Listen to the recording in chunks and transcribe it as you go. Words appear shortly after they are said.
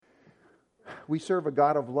we serve a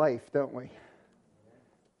God of life, don't we?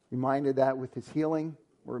 Reminded that with his healing.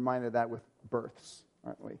 We're reminded that with births,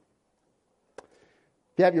 aren't we?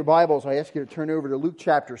 If you have your Bibles, I ask you to turn over to Luke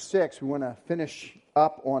chapter 6. We want to finish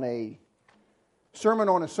up on a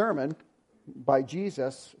sermon by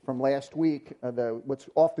Jesus from last week, what's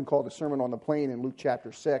often called the Sermon on the Plain in Luke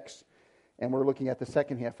chapter 6. And we're looking at the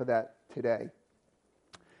second half of that today.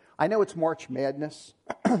 I know it's March Madness,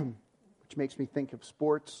 which makes me think of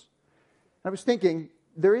sports. I was thinking,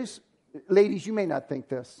 ladies, you may not think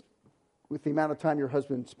this, with the amount of time your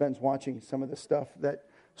husband spends watching some of this stuff, that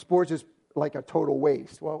sports is like a total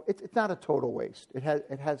waste. Well, it's not a total waste. It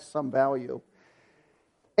has some value.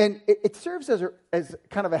 And it serves as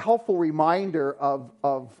kind of a helpful reminder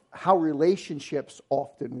of how relationships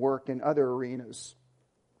often work in other arenas.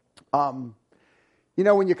 When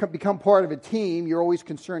you become part of a team, you're always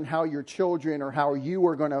concerned how your children or how you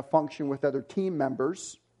are going to function with other team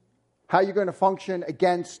members, how you're going to function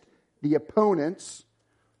against the opponents,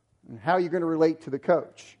 and how you're going to relate to the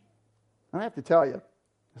coach. And I have to tell you,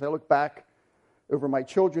 as I look back over my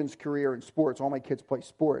children's career in sports, all my kids play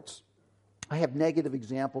sports, I have negative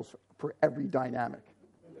examples for every dynamic.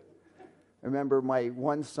 I remember my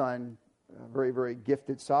one son, a very, very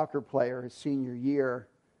gifted soccer player, his senior year.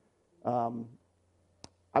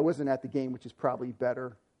 I wasn't at the game, which is probably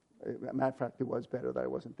better. As a matter of fact, it was better that I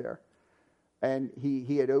wasn't there. And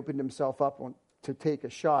he had opened himself up to take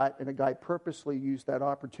a shot, and a guy purposely used that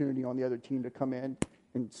opportunity on the other team to come in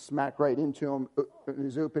and smack right into him in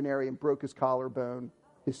his open area and broke his collarbone.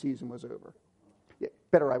 His season was over. Yeah,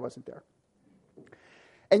 better I wasn't there.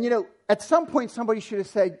 And at some point somebody should have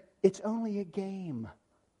said, it's only a game,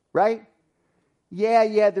 right?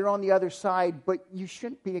 Yeah, they're on the other side, but you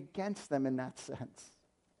shouldn't be against them in that sense.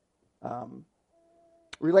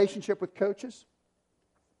 Relationship with coaches.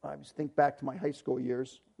 I just think back to my high school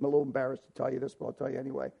years. I'm a little embarrassed to tell you this, but I'll tell you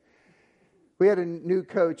anyway. We had a new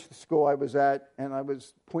coach at the school I was at, and I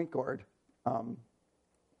was point guard. I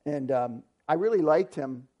really liked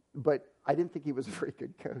him, but I didn't think he was a very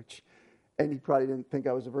good coach. And he probably didn't think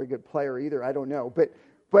I was a very good player either. I don't know. But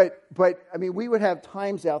I mean, we would have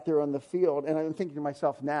times out there on the field, and I'm thinking to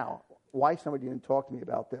myself now, why somebody didn't talk to me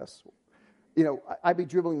about this? I'd be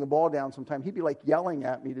dribbling the ball down sometime. He'd be like yelling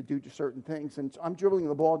at me to do certain things. And I'm dribbling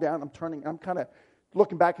the ball down. I'm kind of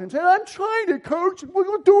looking back and saying, I'm trying to, coach.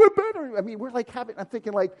 We'll do it better. I mean, I'm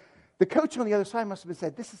thinking like, the coach on the other side must have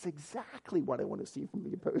said, this is exactly what I want to see from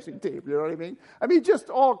the opposing team. You know what I mean? I mean, just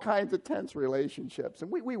all kinds of tense relationships.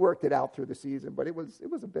 And we worked it out through the season, but it was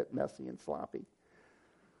a bit messy and sloppy.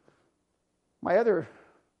 One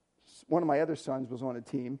of my other sons was on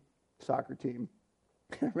a soccer team.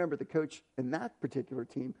 I remember the coach in that particular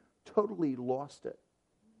team totally lost it.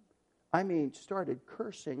 I mean, started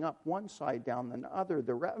cursing up one side down the other.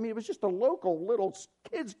 It was just a local little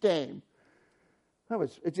kids game.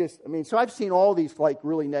 So I've seen all these like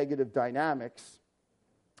really negative dynamics,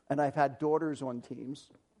 and I've had daughters on teams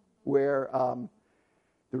where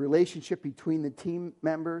the relationship between the team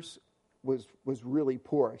members was really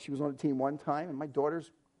poor. She was on a team one time, and my daughter's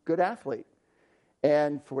a good athlete.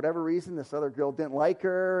 And for whatever reason, this other girl didn't like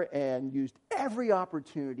her and used every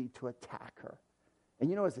opportunity to attack her.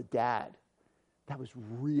 And as a dad, that was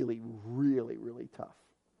really, really, really tough.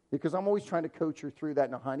 Because I'm always trying to coach her through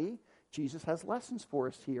that. Now, honey, Jesus has lessons for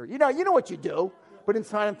us here. You know what you do. But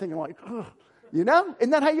inside I'm thinking like, ugh, Isn't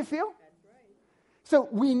that how you feel? That's right. So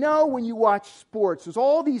we know when you watch sports, there's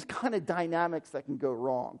all these kind of dynamics that can go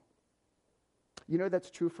wrong.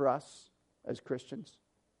 That's true for us as Christians.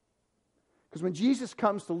 Because when Jesus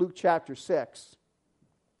comes to Luke chapter 6,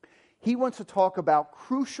 he wants to talk about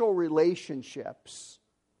crucial relationships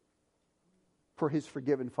for his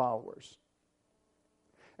forgiven followers.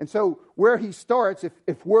 And so where he starts,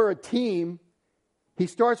 if we're a team, he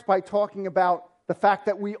starts by talking about the fact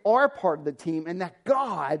that we are part of the team and that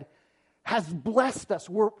God has blessed us.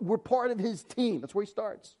 We're part of his team. That's where he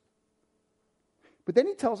starts. But then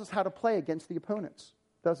he tells us how to play against the opponents,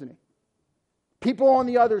 doesn't he? People on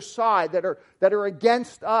the other side that are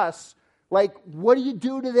against us, like, what do you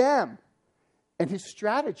do to them? And his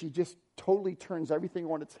strategy just totally turns everything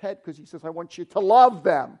on its head because he says, I want you to love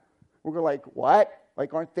them. We're like, what?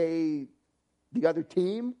 Like, aren't they the other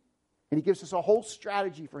team? And he gives us a whole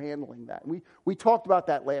strategy for handling that. And we talked about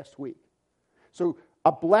that last week. So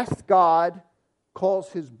a blessed God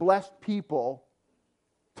calls his blessed people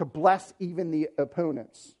to bless even the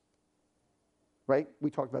opponents. Right? We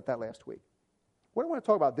talked about that last week. What I want to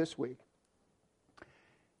talk about this week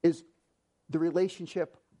is the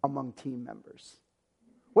relationship among team members.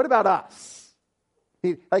 What about us?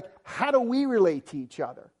 Like, how do we relate to each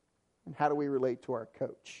other? And how do we relate to our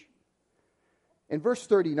coach? In verse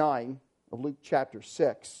 39 of Luke chapter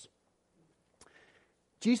 6,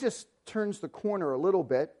 Jesus turns the corner a little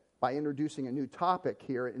bit by introducing a new topic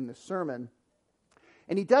here in the sermon.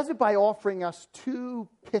 And he does it by offering us two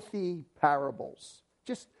pithy parables.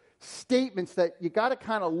 Just statements that you got to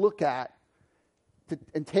kind of look at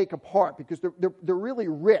and take apart because they're really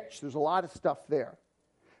rich. There's a lot of stuff there.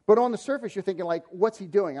 But on the surface, you're thinking, like, what's he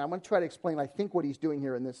doing? And I'm going to try to explain, I think, what he's doing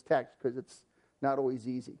here in this text because it's not always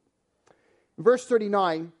easy. Verse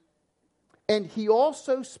 39, and he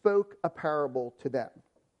also spoke a parable to them.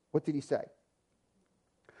 What did he say?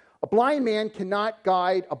 A blind man cannot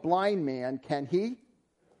guide a blind man, can he?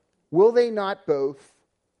 Will they not both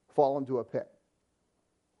fall into a pit?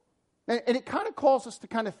 And it kind of calls us to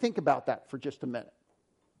kind of think about that for just a minute.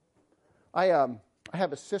 I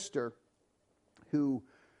have a sister who,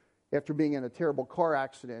 after being in a terrible car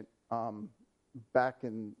accident back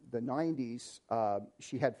in the 90s,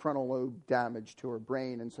 she had frontal lobe damage to her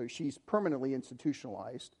brain, and so she's permanently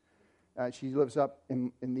institutionalized. She lives up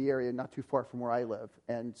in the area not too far from where I live,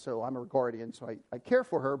 and so I'm her guardian, so I care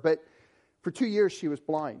for her. But for 2 years, she was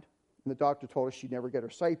blind, and the doctor told her she'd never get her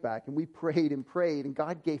sight back, and we prayed, and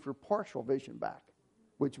God gave her partial vision back,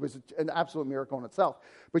 which was an absolute miracle in itself.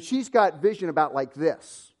 But she's got vision about like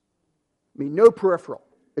this. I mean, no peripheral.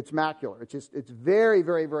 It's macular. It's very,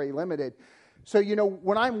 very, very limited. So,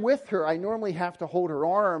 when I'm with her, I normally have to hold her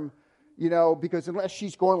arm, because unless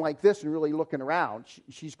she's going like this and really looking around,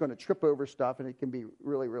 she's going to trip over stuff, and it can be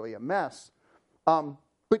really, really a mess.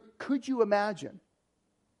 But could you imagine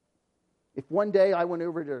if one day I went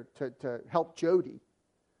over to help Jody,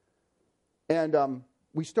 and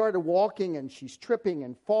we started walking, and she's tripping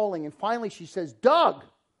and falling, and finally she says, "Doug,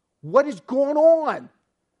 what is going on?"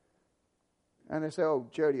 And I say, "Oh,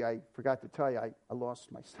 Jody, I forgot to tell you, I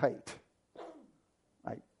lost my sight."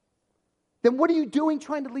 Then what are you doing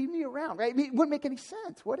trying to lead me around, right? I mean, it wouldn't make any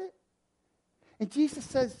sense, would it? And Jesus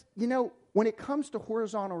says, when it comes to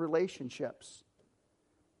horizontal relationships,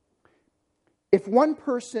 if one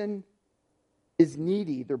person is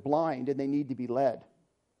needy, they're blind, and they need to be led,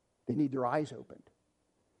 they need their eyes opened.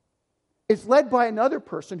 It's led by another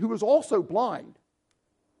person who is also blind.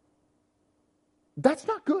 That's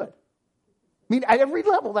not good. I mean, at every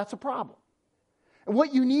level, that's a problem. And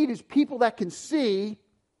what you need is people that can see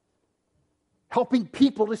helping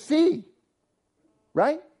people to see,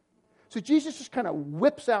 right? So Jesus just kind of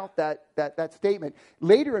whips out that statement.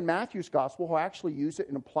 Later in Matthew's gospel, he'll actually use it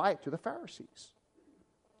and apply it to the Pharisees.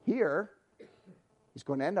 Here, he's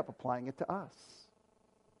going to end up applying it to us.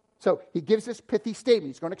 So he gives this pithy statement.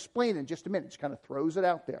 He's going to explain it in just a minute. He just kind of throws it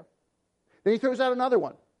out there. Then he throws out another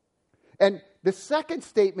one. And the second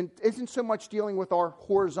statement isn't so much dealing with our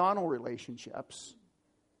horizontal relationships.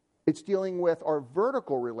 It's dealing with our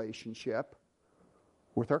vertical relationship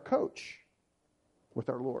with our coach, with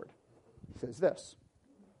our Lord. He says this: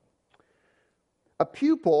 a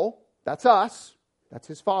pupil, that's us, that's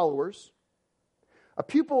his followers, a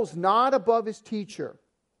pupil is not above his teacher,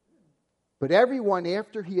 but everyone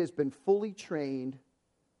after he has been fully trained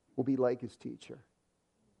will be like his teacher.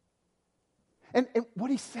 And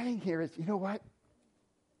what he's saying here is, you know what?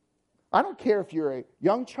 I don't care if you're a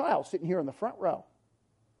young child sitting here in the front row.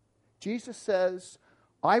 Jesus says,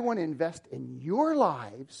 I want to invest in your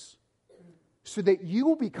lives so that you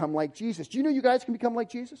will become like Jesus. Do you know you guys can become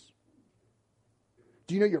like Jesus?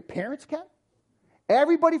 Do you know your parents can?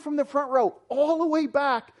 Everybody from the front row, all the way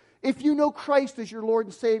back, if you know Christ as your Lord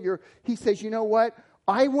and Savior, he says, you know what?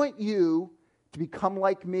 I want you to become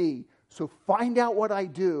like me. So find out what I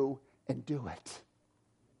do and do it.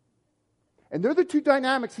 And they're the two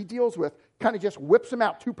dynamics he deals with, kind of just whips them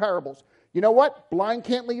out, two parables. You know what? Blind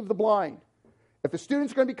can't leave the blind. If the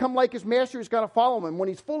student's going to become like his master, he's got to follow him. And when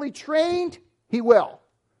he's fully trained, he will.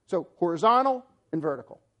 So horizontal and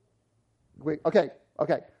vertical. Okay.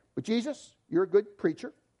 But Jesus, you're a good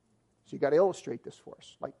preacher, so you got to illustrate this for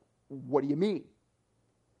us. Like, what do you mean?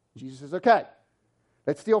 Jesus says, okay,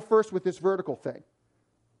 let's deal first with this vertical thing.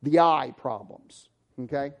 The eye problems.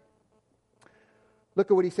 Okay? Look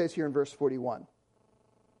at what he says here in verse 41.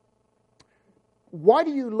 Why do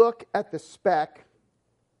you look at the speck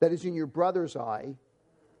that is in your brother's eye,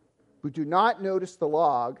 but do not notice the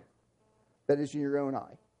log that is in your own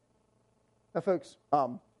eye? Now, folks, I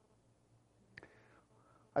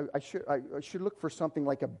should look for something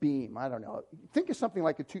like a beam. I don't know. Think of something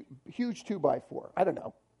like a huge 2x4. I don't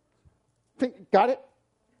know. Got it?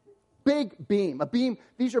 Big beam. A beam.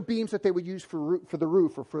 These are beams that they would use for the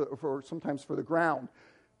roof or for sometimes for the ground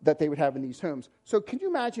that they would have in these homes. So can you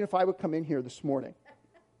imagine if I would come in here this morning,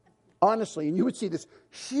 honestly, and you would see this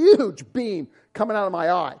huge beam coming out of my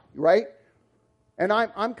eye, right? And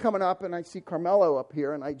I'm coming up, and I see Carmelo up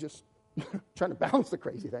here, and I just trying to balance the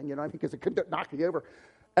crazy thing, because it could knock me over.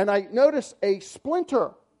 And I notice a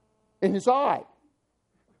splinter in his eye.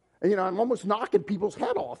 And, I'm almost knocking people's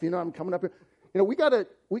head off. I'm coming up here. We got to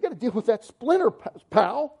deal with that splinter,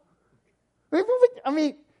 pal. I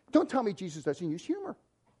mean, don't tell me Jesus doesn't use humor,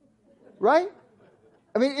 right?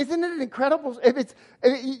 I mean, isn't it incredible?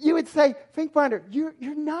 You would say, Finkbinder,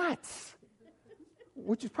 you're nuts,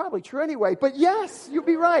 which is probably true anyway. But yes, you'd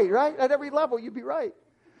be right? At every level, you'd be right.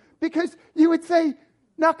 Because you would say,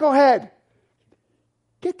 knucklehead,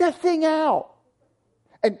 get that thing out.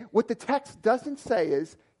 And what the text doesn't say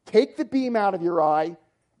is, take the beam out of your eye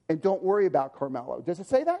and don't worry about Carmelo. Does it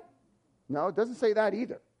say that? No, it doesn't say that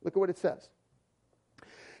either. Look at what it says.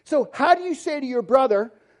 So how do you say to your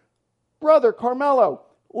brother, Carmelo,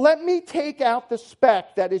 let me take out the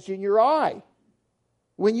speck that is in your eye,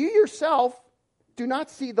 when you yourself do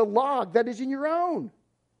not see the log that is in your own?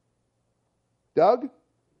 Doug,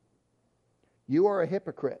 you are a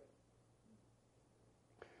hypocrite.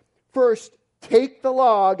 First, take the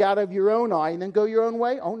log out of your own eye and then go your own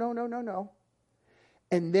way. Oh, no.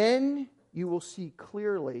 And then you will see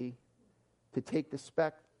clearly to take the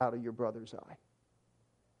speck out of your brother's eye.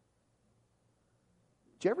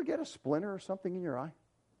 Did you ever get a splinter or something in your eye?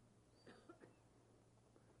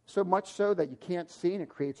 So much so that you can't see and it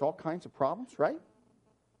creates all kinds of problems, right?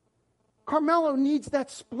 Carmelo needs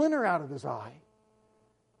that splinter out of his eye.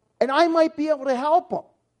 And I might be able to help him.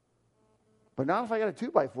 But not if I got a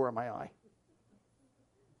 2x4 in my eye.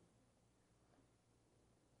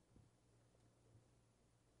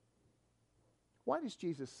 Why does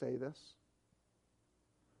Jesus say this?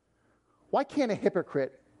 Why can't a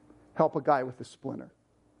hypocrite help a guy with a splinter?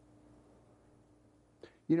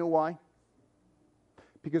 You know why?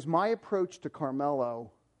 Because my approach to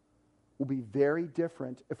Carmelo will be very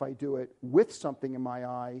different if I do it with something in my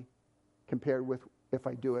eye compared with if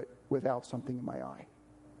I do it without something in my eye.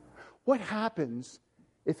 What happens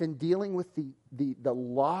if in dealing with the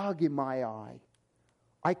log in my eye,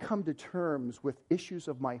 I come to terms with issues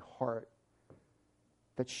of my heart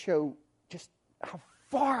that show just how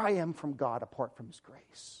far I am from God apart from His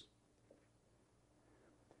grace?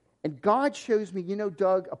 And God shows me,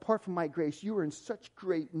 Doug, apart from my grace, you are in such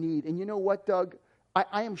great need. And you know what, Doug?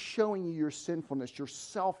 I am showing you your sinfulness, your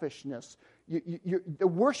selfishness, the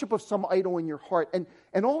worship of some idol in your heart.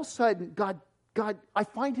 And all of a sudden, God, I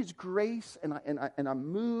find His grace, and I'm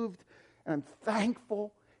moved, and I'm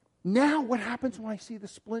thankful. Now what happens when I see the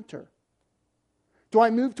splinter? Do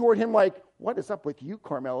I move toward Him like, what is up with you,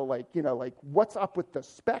 Carmelo? Like, what's up with the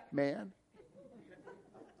speck, man?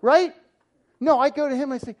 Right? No, I go to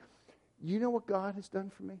Him and I say, you know what God has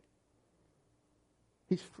done for me?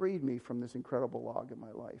 He's freed me from this incredible log in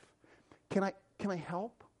my life. Can I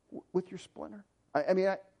help with your splinter? I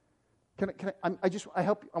want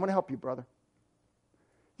to help you, brother.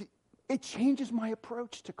 It changes my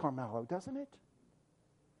approach to Carmelo, doesn't it?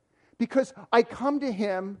 Because I come to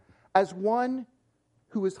him as one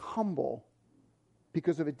who is humble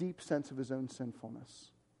because of a deep sense of his own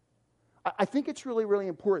sinfulness. I think it's really, really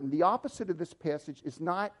important. The opposite of this passage is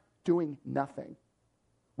not doing nothing.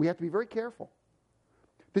 We have to be very careful.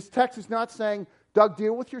 This text is not saying, Doug,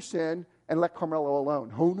 deal with your sin and let Carmelo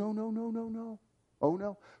alone. Oh, no. Oh,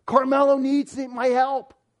 no. Carmelo needs my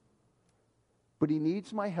help. But he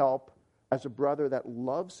needs my help as a brother that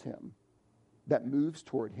loves him, that moves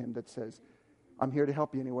toward him, that says, I'm here to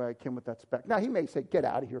help you any way I can with that speck. Now, he may say, get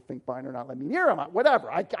out of here, Finkbinder, not let me near him,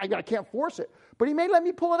 whatever. I can't force it. But he may let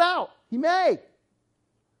me pull it out. He may.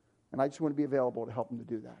 And I just want to be available to help him to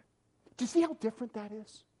do that. Do you see how different that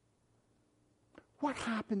is? What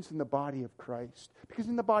happens in the body of Christ? Because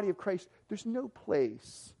in the body of Christ, there's no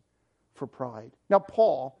place for pride. Now,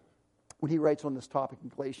 Paul, when he writes on this topic in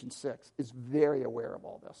Galatians 6, is very aware of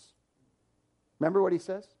all this. Remember what he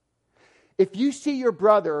says? If you see your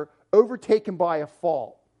brother overtaken by a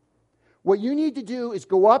fault, what you need to do is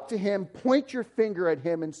go up to him, point your finger at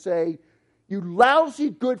him, and say, you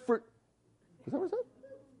lousy good for... Is that what it says?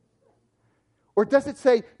 Or does it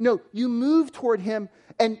say, no, you move toward him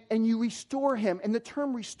and you restore him? And the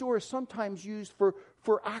term restore is sometimes used for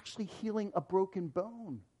actually healing a broken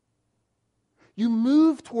bone. You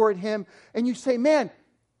move toward him and you say, man,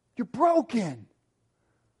 you're broken.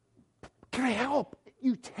 Can I help?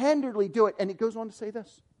 You tenderly do it. And it goes on to say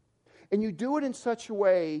this. And you do it in such a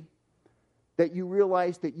way that you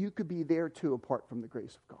realize that you could be there too apart from the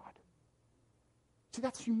grace of God. See,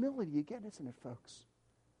 that's humility again, isn't it, folks?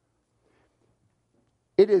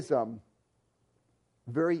 It is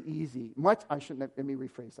very easy. Let me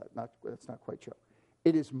rephrase that. That's not quite true.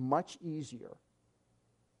 It is much easier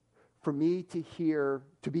for me to hear,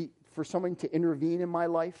 for someone to intervene in my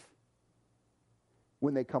life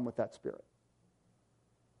when they come with that spirit.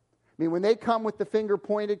 I mean, when they come with the finger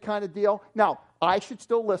pointed kind of deal, now, I should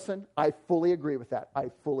still listen. I fully agree with that. I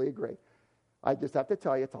fully agree. I just have to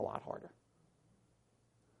tell you, it's a lot harder.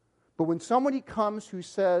 But when somebody comes who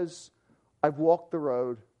says, I've walked the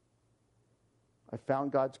road, I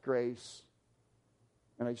found God's grace,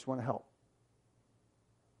 and I just want to help.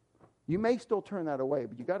 You may still turn that away,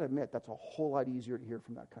 but you got to admit that's a whole lot easier to hear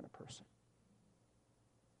from that kind of person.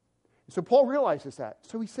 So Paul realizes that.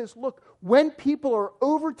 So he says, look, when people are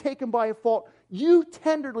overtaken by a fault, you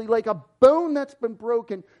tenderly, like a bone that's been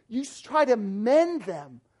broken, you try to mend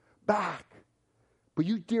them back. But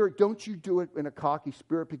you, dear, don't you do it in a cocky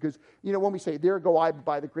spirit, because, when we say, there go I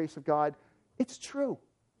by the grace of God, it's true.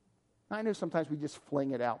 I know sometimes we just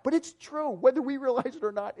fling it out, but it's true. Whether we realize it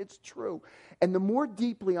or not, it's true. And the more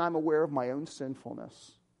deeply I'm aware of my own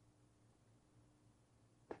sinfulness,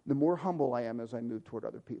 the more humble I am as I move toward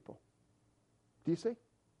other people. Do you see?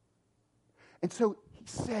 And so he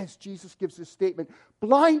says, Jesus gives this statement,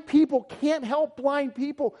 blind people can't help blind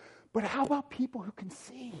people, but how about people who can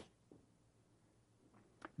see?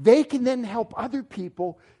 They can then help other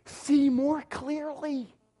people see more clearly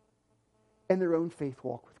in their own faith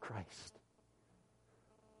walk with Christ.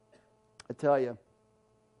 I tell you,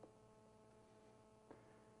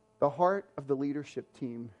 the heart of the leadership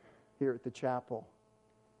team here at the chapel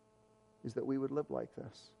is that we would live like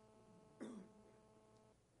this.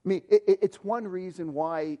 I mean, it's one reason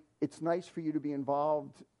why it's nice for you to be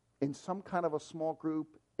involved in some kind of a small group,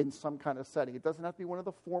 in some kind of setting. It doesn't have to be one of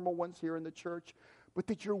the formal ones here in the church, but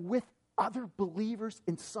that you're with other believers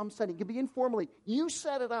in some setting. It can be informally. You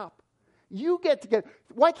set it up. You get together.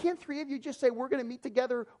 Why can't three of you just say, we're going to meet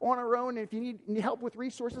together on our own, and if you need help with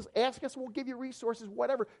resources, ask us, we'll give you resources,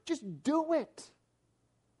 whatever. Just do it.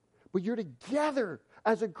 But you're together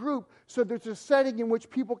as a group, so there's a setting in which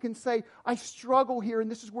people can say, I struggle here, and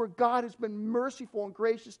this is where God has been merciful and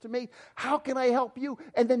gracious to me. How can I help you?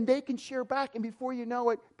 And then they can share back, and before you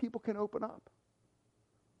know it, people can open up.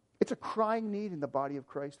 It's a crying need in the body of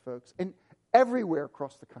Christ, folks, and everywhere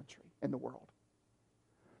across the country and the world.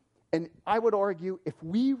 And I would argue, if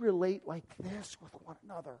we relate like this with one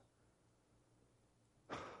another,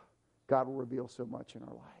 God will reveal so much in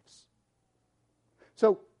our lives.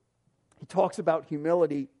 So, he talks about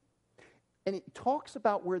humility, and he talks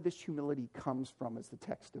about where this humility comes from as the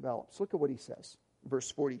text develops. Look at what he says,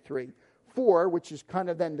 verse 43. For, which is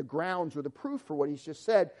kind of then the grounds or the proof for what he's just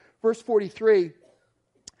said, verse 43,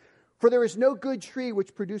 for there is no good tree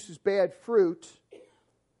which produces bad fruit,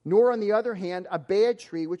 nor on the other hand a bad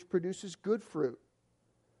tree which produces good fruit.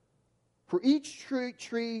 For each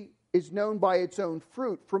tree is known by its own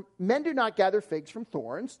fruit. For men do not gather figs from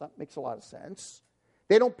thorns. That makes a lot of sense.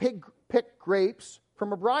 They don't pick grapes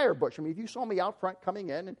from a briar bush. I mean, if you saw me out front coming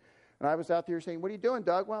in, and I was out there saying, what are you doing,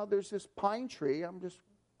 Doug? Well, there's this pine tree. I'm just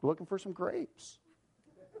looking for some grapes.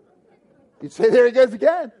 You'd say, there he goes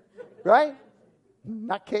again, right?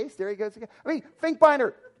 Nutcase, there he goes again. I mean, think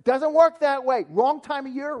binder, doesn't work that way. Wrong time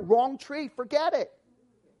of year, wrong tree, forget it.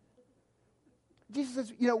 Jesus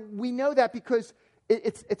says, we know that because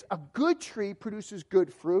it's a good tree produces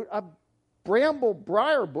good fruit. A bramble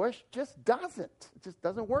briar bush just doesn't. It just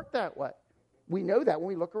doesn't work that way. We know that when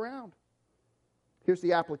we look around. Here's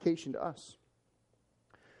the application to us.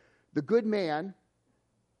 The good man,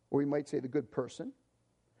 or we might say the good person,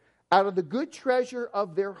 out of the good treasure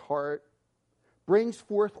of their heart brings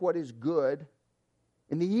forth what is good,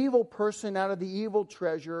 and the evil person out of the evil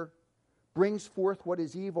treasure brings forth what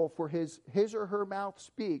is evil, for his or her mouth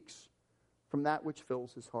speaks from that which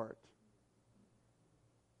fills his heart.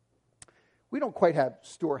 We don't quite have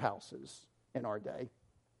storehouses in our day.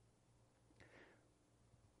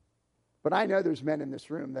 But I know there's men in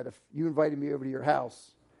this room that if you invited me over to your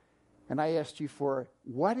house and I asked you for,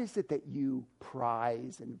 what is it that you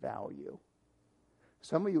prize and value?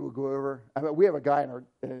 Some of you will go over. I mean, we have a guy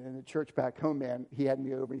in the church back home, man. He had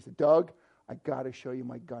me over. He said, Doug, I got to show you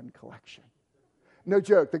my gun collection. No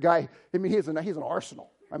joke. The guy, I mean, he's an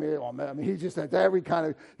arsenal. I mean, he just has every kind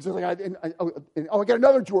of, he's like, I got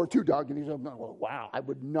another drawer too, Doug. And he's like, well, wow, I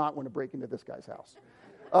would not want to break into this guy's house.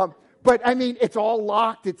 But I mean, it's all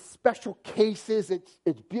locked. It's special cases. It's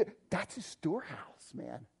that's his storehouse,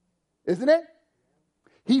 man. Isn't it?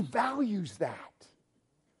 He values that.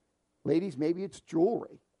 Ladies, maybe it's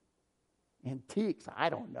jewelry, antiques, I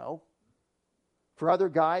don't know. For other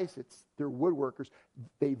guys, they're woodworkers.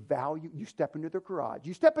 They value, you step into their garage.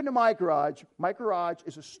 You step into my garage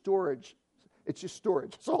is a storage. It's just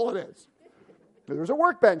storage. That's all it is. There's a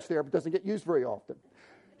workbench there, but it doesn't get used very often.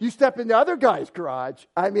 You step in the other guy's garage,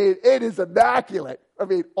 it is immaculate.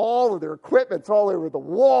 All of their equipment's all over the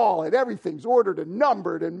wall, and everything's ordered and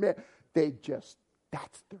numbered, and that's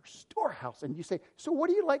their storehouse. And you say, so what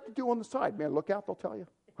do you like to do on the side? Man, look out, they'll tell you.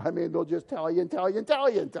 They'll just tell you and tell you and tell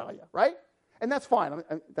you and tell you, right? And that's fine.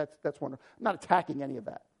 That's wonderful. I'm not attacking any of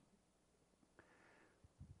that.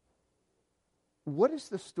 What is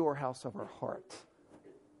the storehouse of our heart?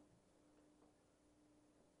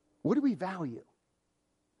 What do we value?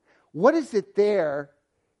 What is it there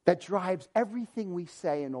that drives everything we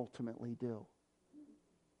say and ultimately do?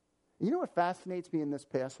 You know what fascinates me in this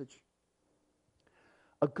passage?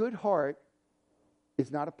 A good heart is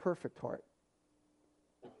not a perfect heart.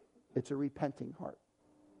 It's a repenting heart.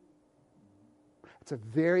 It's a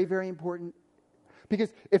very, very important,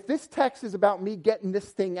 because if this text is about me getting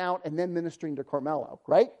this thing out and then ministering to Carmelo,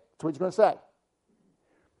 right? That's what he's going to say.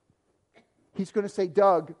 He's going to say,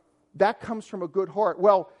 Doug, that comes from a good heart.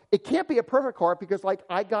 Well, it can't be a perfect heart because,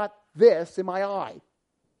 I got this in my eye.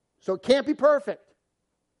 So it can't be perfect.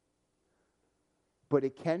 But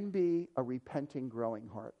it can be a repenting, growing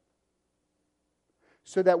heart.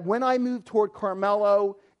 So that when I move toward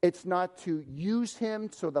Carmelo, it's not to use him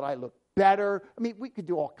so that I look better. We could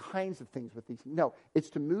do all kinds of things with these. No, it's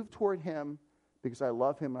to move toward him because I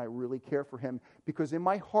love him and I really care for him. Because in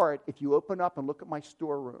my heart, if you open up and look at my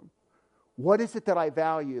storeroom, what is it that I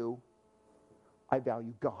value? I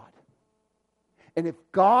value God. And if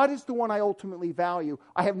God is the one I ultimately value,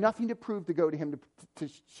 I have nothing to prove to go to him to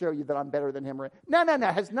show you that I'm better than him. No. It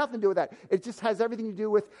has nothing to do with that. It just has everything to do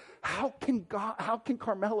with how can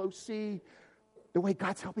Carmelo see the way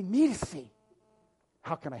God's helping me to see?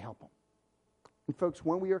 How can I help him? And folks,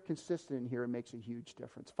 when we are consistent in here, it makes a huge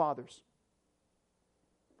difference. Fathers,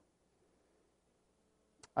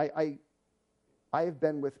 I have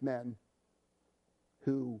been with men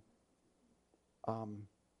who are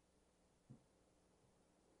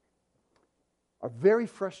very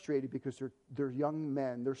frustrated because their young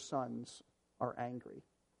men, their sons, are angry.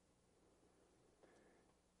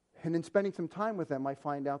 And in spending some time with them, I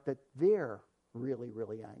find out that they're really,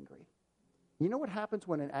 really angry. You know what happens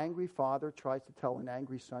when an angry father tries to tell an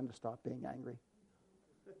angry son to stop being angry?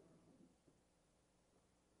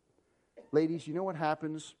 Ladies, you know what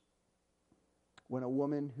happens when a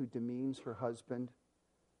woman who demeans her husband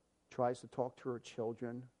tries to talk to her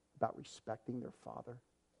children about respecting their father?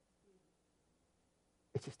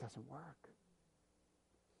 It just doesn't work.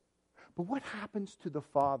 But what happens to the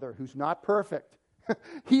father who's not perfect?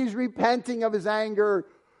 He's repenting of his anger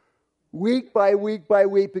week by week by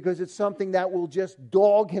week because it's something that will just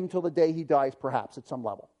dog him till the day he dies, perhaps, at some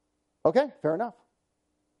level. Okay, fair enough.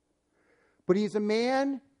 But he's a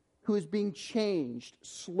man who is being changed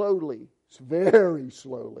slowly, very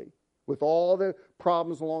slowly, with all the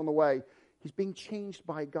problems along the way. He's being changed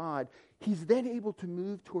by God. He's then able to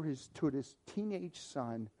move toward his teenage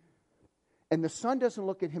son. And the son doesn't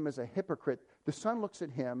look at him as a hypocrite. The son looks at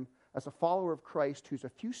him as a follower of Christ who's a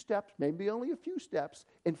few steps, maybe only a few steps,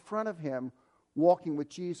 in front of him, walking with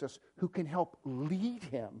Jesus, who can help lead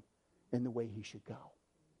him in the way he should go.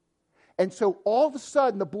 And so all of a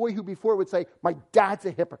sudden, the boy who before would say, my dad's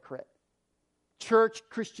a hypocrite. Church,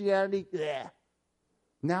 Christianity, yeah.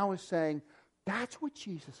 Now is saying, that's what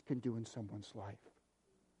Jesus can do in someone's life.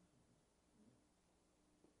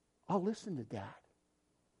 I'll listen to Dad.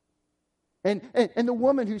 And the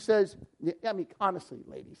woman who says, honestly,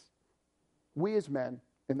 ladies, we as men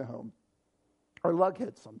in the home are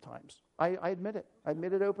lugheads sometimes. I admit it. I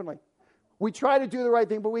admit it openly. We try to do the right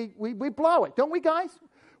thing, but we blow it. Don't we, guys?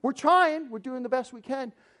 We're trying. We're doing the best we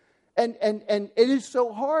can. And it is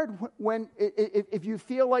so hard when if you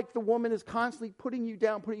feel like the woman is constantly putting you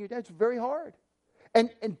down, it's very hard.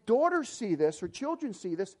 And daughters see this, or children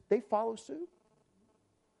see this, they follow suit.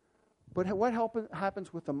 But what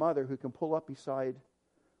happens with a mother who can pull up beside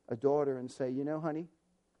a daughter and say, honey,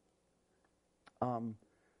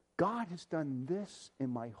 God has done this in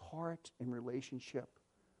my heart in relationship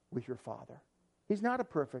with your father. He's not a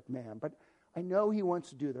perfect man, but I know he wants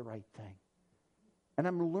to do the right thing. And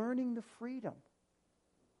I'm learning the freedom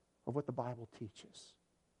of what the Bible teaches.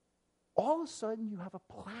 All of a sudden, you have a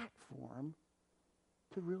platform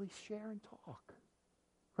to really share and talk,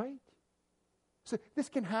 right? So this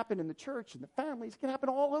can happen in the church, in the families. It can happen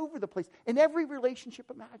all over the place, in every relationship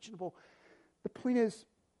imaginable. The point is,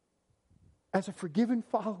 as a forgiven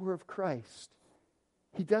follower of Christ,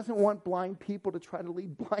 he doesn't want blind people to try to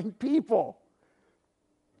lead blind people.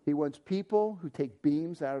 He wants people who take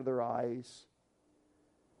beams out of their eyes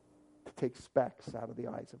to take specks out of the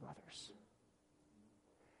eyes of others.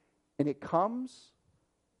 And it comes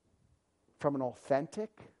from an authentic,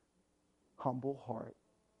 humble heart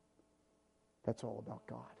That's all about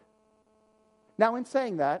God. Now, in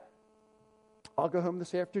saying that, I'll go home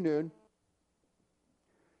this afternoon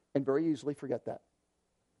and very easily forget that.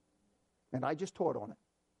 And I just taught on it.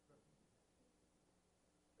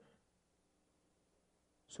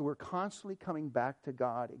 So we're constantly coming back to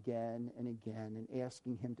God again and again and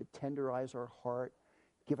asking Him to tenderize our heart,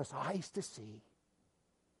 give us eyes to see,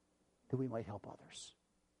 that we might help others.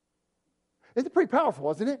 It's pretty powerful,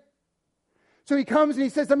 isn't it? So He comes and He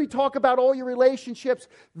says, let me talk about all your relationships.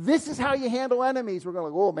 This is how you handle enemies. We're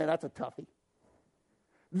going, oh man, that's a toughie.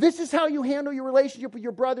 This is how you handle your relationship with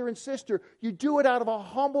your brother and sister. You do it out of a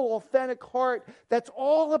humble, authentic heart that's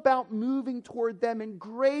all about moving toward them in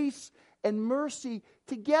grace and mercy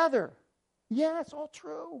together. Yeah, it's all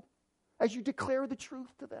true. As you declare the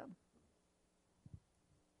truth to them.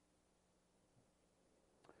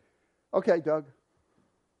 Okay, Doug.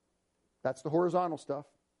 That's the horizontal stuff.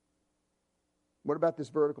 What about this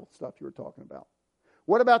vertical stuff you were talking about?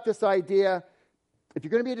 What about this idea, if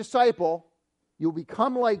you're going to be a disciple, you'll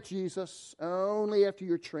become like Jesus only after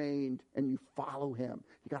you're trained and you follow Him.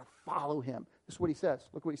 You got to follow Him. This is what He says.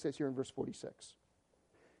 Look what He says here in verse 46.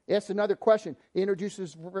 He asks another question. He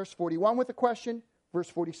introduces verse 41 with a question, verse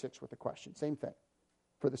 46 with a question. Same thing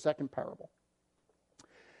for the second parable.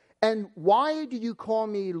 And why do you call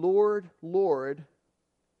me Lord, Lord,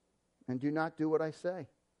 and do not do what I say?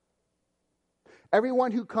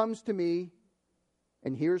 Everyone who comes to me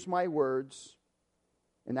and hears my words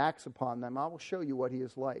and acts upon them, I will show you what he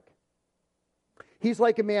is like. He's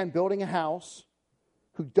like a man building a house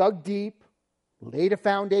who dug deep, laid a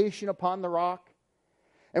foundation upon the rock,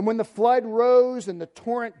 and when the flood rose and the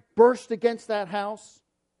torrent burst against that house,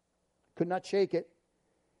 could not shake it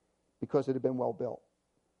because it had been well built.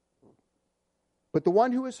 But the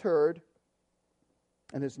one who has heard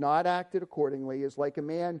and has not acted accordingly is like a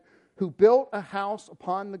man who built a house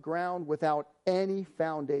upon the ground without any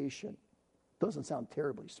foundation. Doesn't sound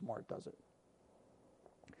terribly smart, does it?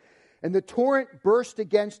 And the torrent burst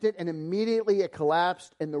against it, and immediately it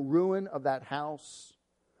collapsed, and the ruin of that house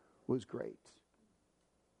was great.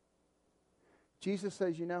 Jesus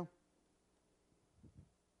says, you know,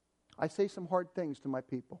 I say some hard things to my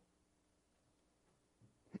people.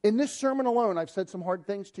 In this sermon alone, I've said some hard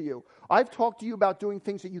things to you. I've talked to you about doing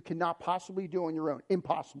things that you cannot possibly do on your own.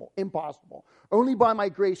 Impossible. Impossible. Only by my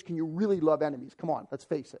grace can you really love enemies. Come on, let's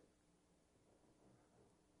face it.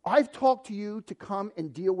 I've talked to you to come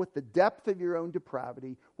and deal with the depth of your own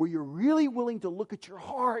depravity, where you're really willing to look at your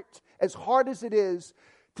heart, as hard as it is,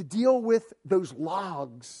 to deal with those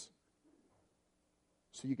logs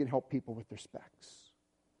so you can help people with their specks.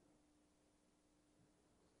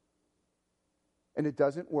 And it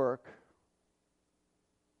doesn't work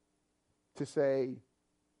to say,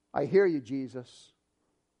 I hear you, Jesus,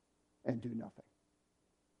 and do nothing.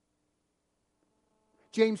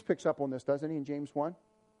 James picks up on this, doesn't he, in James 1?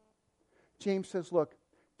 James says, look,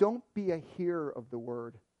 don't be a hearer of the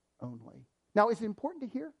word only. Now, is it important to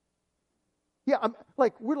hear? Yeah,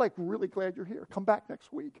 we're really glad you're here. Come back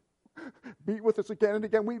next week. Be with us again and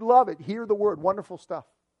again. We love it. Hear the word. Wonderful stuff.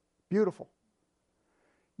 Beautiful.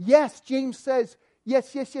 Yes, James says,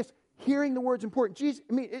 yes. Hearing the word's important. Jesus,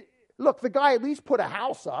 look, the guy at least put a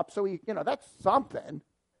house up, so that's something.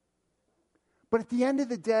 But at the end of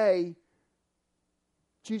the day,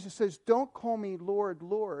 Jesus says, don't call me Lord,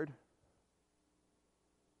 Lord,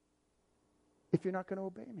 if you're not going to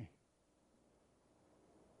obey me.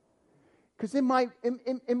 Because in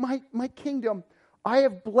my kingdom, I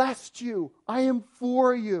have blessed you. I am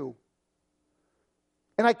for you.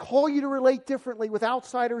 And I call you to relate differently with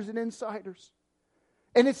outsiders and insiders.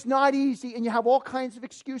 And it's not easy, and you have all kinds of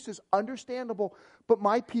excuses. Understandable. But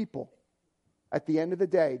my people, at the end of the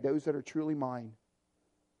day, those that are truly mine,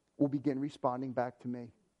 will begin responding back to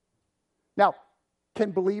me. Now,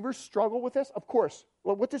 can believers struggle with this? Of course.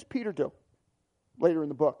 Well, what does Peter do later in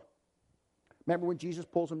the book? Remember when Jesus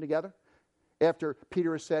pulls them together? After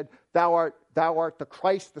Peter has said, thou art the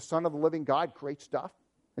Christ, the Son of the living God. Great stuff.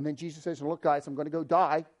 And then Jesus says, look, guys, I'm going to go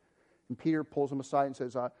die. And Peter pulls him aside and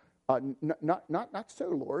says, not so,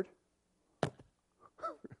 Lord.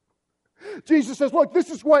 Jesus says, look, this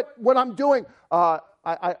is what I'm doing. I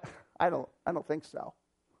don't think so.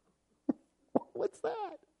 What's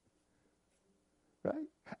that? Right?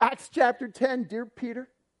 Acts chapter 10, dear Peter,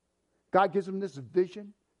 God gives him this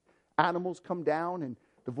vision. Animals come down, and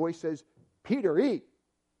the voice says, Peter, eat.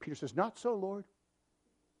 Peter says, not so, Lord.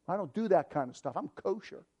 I don't do that kind of stuff. I'm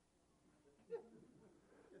kosher.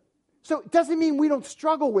 So it doesn't mean we don't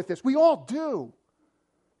struggle with this. We all do.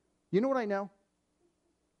 You know what I know?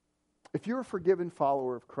 If you're a forgiven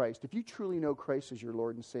follower of Christ, if you truly know Christ as your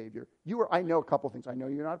Lord and Savior, I know a couple things. I know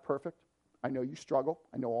you're not perfect. I know you struggle.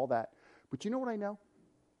 I know all that. But you know what I know?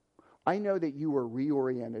 I know that you are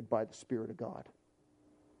reoriented by the Spirit of God.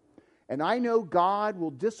 And I know God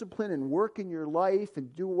will discipline and work in your life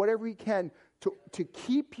and do whatever He can to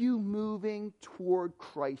keep you moving toward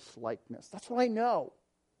Christ-likeness. That's what I know.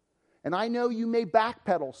 And I know you may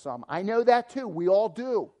backpedal some. I know that too. We all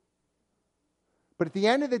do. But at the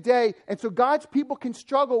end of the day, and so God's people can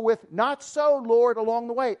struggle with, not so, Lord, along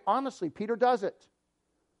the way. Honestly, Peter does it.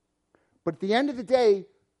 But at the end of the day,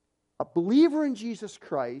 a believer in Jesus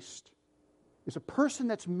Christ is a person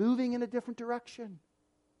that's moving in a different direction.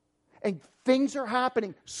 And things are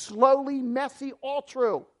happening. Slowly, messy, all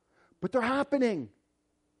true. But they're happening.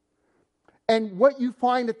 And what you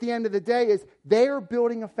find at the end of the day is they are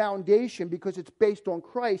building a foundation because it's based on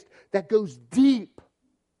Christ that goes deep.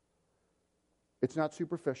 It's not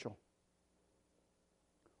superficial.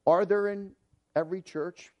 Are there in every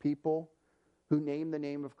church people who name the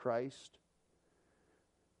name of Christ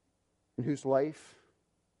in whose life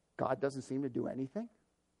God doesn't seem to do anything?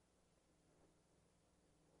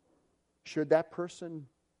 Should that person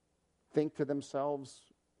think to themselves,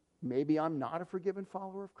 maybe I'm not a forgiven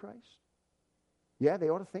follower of Christ? Yeah, they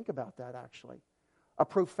ought to think about that, actually. A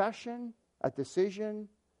profession, a decision,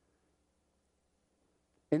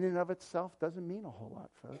 in and of itself doesn't mean a whole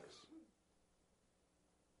lot, folks.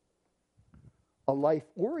 A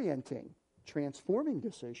life-orienting, transforming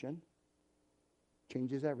decision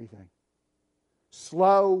changes everything.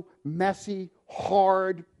 Slow, messy,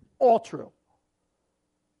 hard, all true.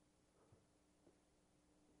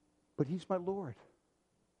 But He's my Lord.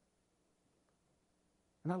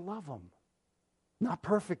 And I love Him. Not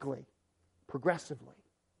perfectly, progressively.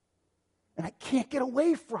 And I can't get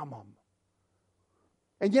away from Him.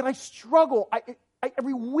 And yet I struggle.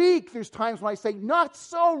 Every week there's times when I say, not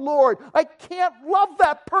so, Lord. I can't love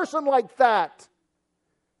that person like that.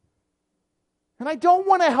 And I don't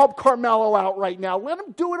want to help Carmelo out right now. Let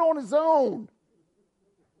him do it on his own.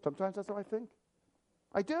 Sometimes that's what I think.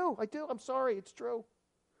 I do. I'm sorry. It's true.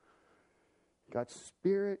 God's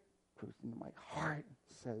Spirit goes into my heart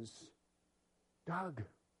and says, Doug,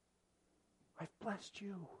 I've blessed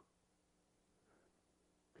you.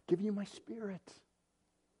 I've given you my Spirit.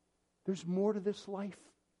 There's more to this life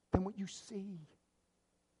than what you see.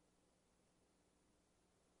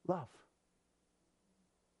 Love.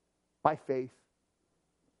 By faith,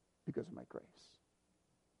 because of my grace.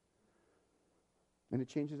 And it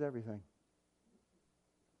changes everything.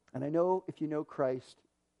 And I know if you know Christ,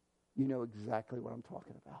 you know exactly what I'm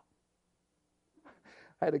talking about.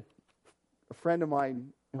 I had a friend of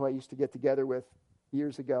mine who I used to get together with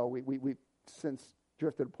years ago. We since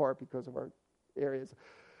drifted apart because of our areas.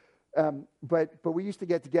 But we used to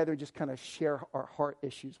get together and just kind of share our heart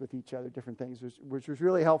issues with each other, different things, which was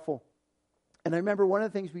really helpful. And I remember one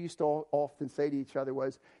of the things we used to often say to each other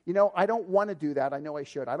was, I don't want to do that. I know I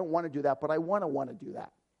should. I don't want to do that, but I want to do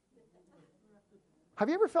that. Have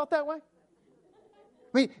you ever felt that way?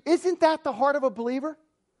 I mean, isn't that the heart of a believer?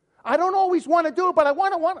 I don't always want to do it, but I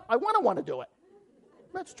want to do it.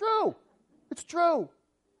 That's true. It's true.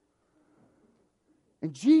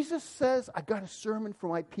 And Jesus says, I got a sermon for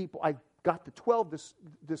my people. I've got the 12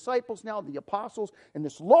 disciples now, the apostles, and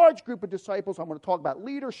this large group of disciples. I'm going to talk about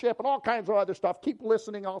leadership and all kinds of other stuff. Keep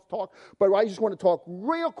listening, I'll talk. But I just want to talk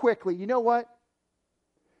real quickly. You know what?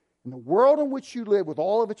 In the world in which you live with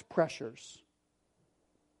all of its pressures,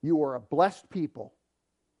 you are a blessed people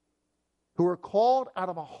who are called out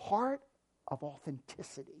of a heart of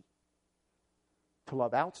authenticity to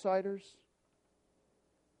love outsiders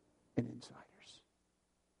and insiders.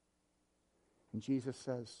 And Jesus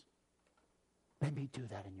says, let me do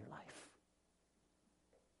that in your life.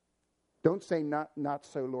 Don't say, not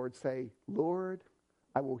so, Lord. Say, Lord,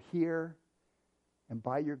 I will hear, and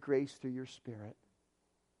by your grace through your Spirit,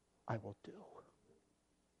 I will do.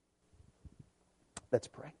 Let's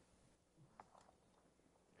pray.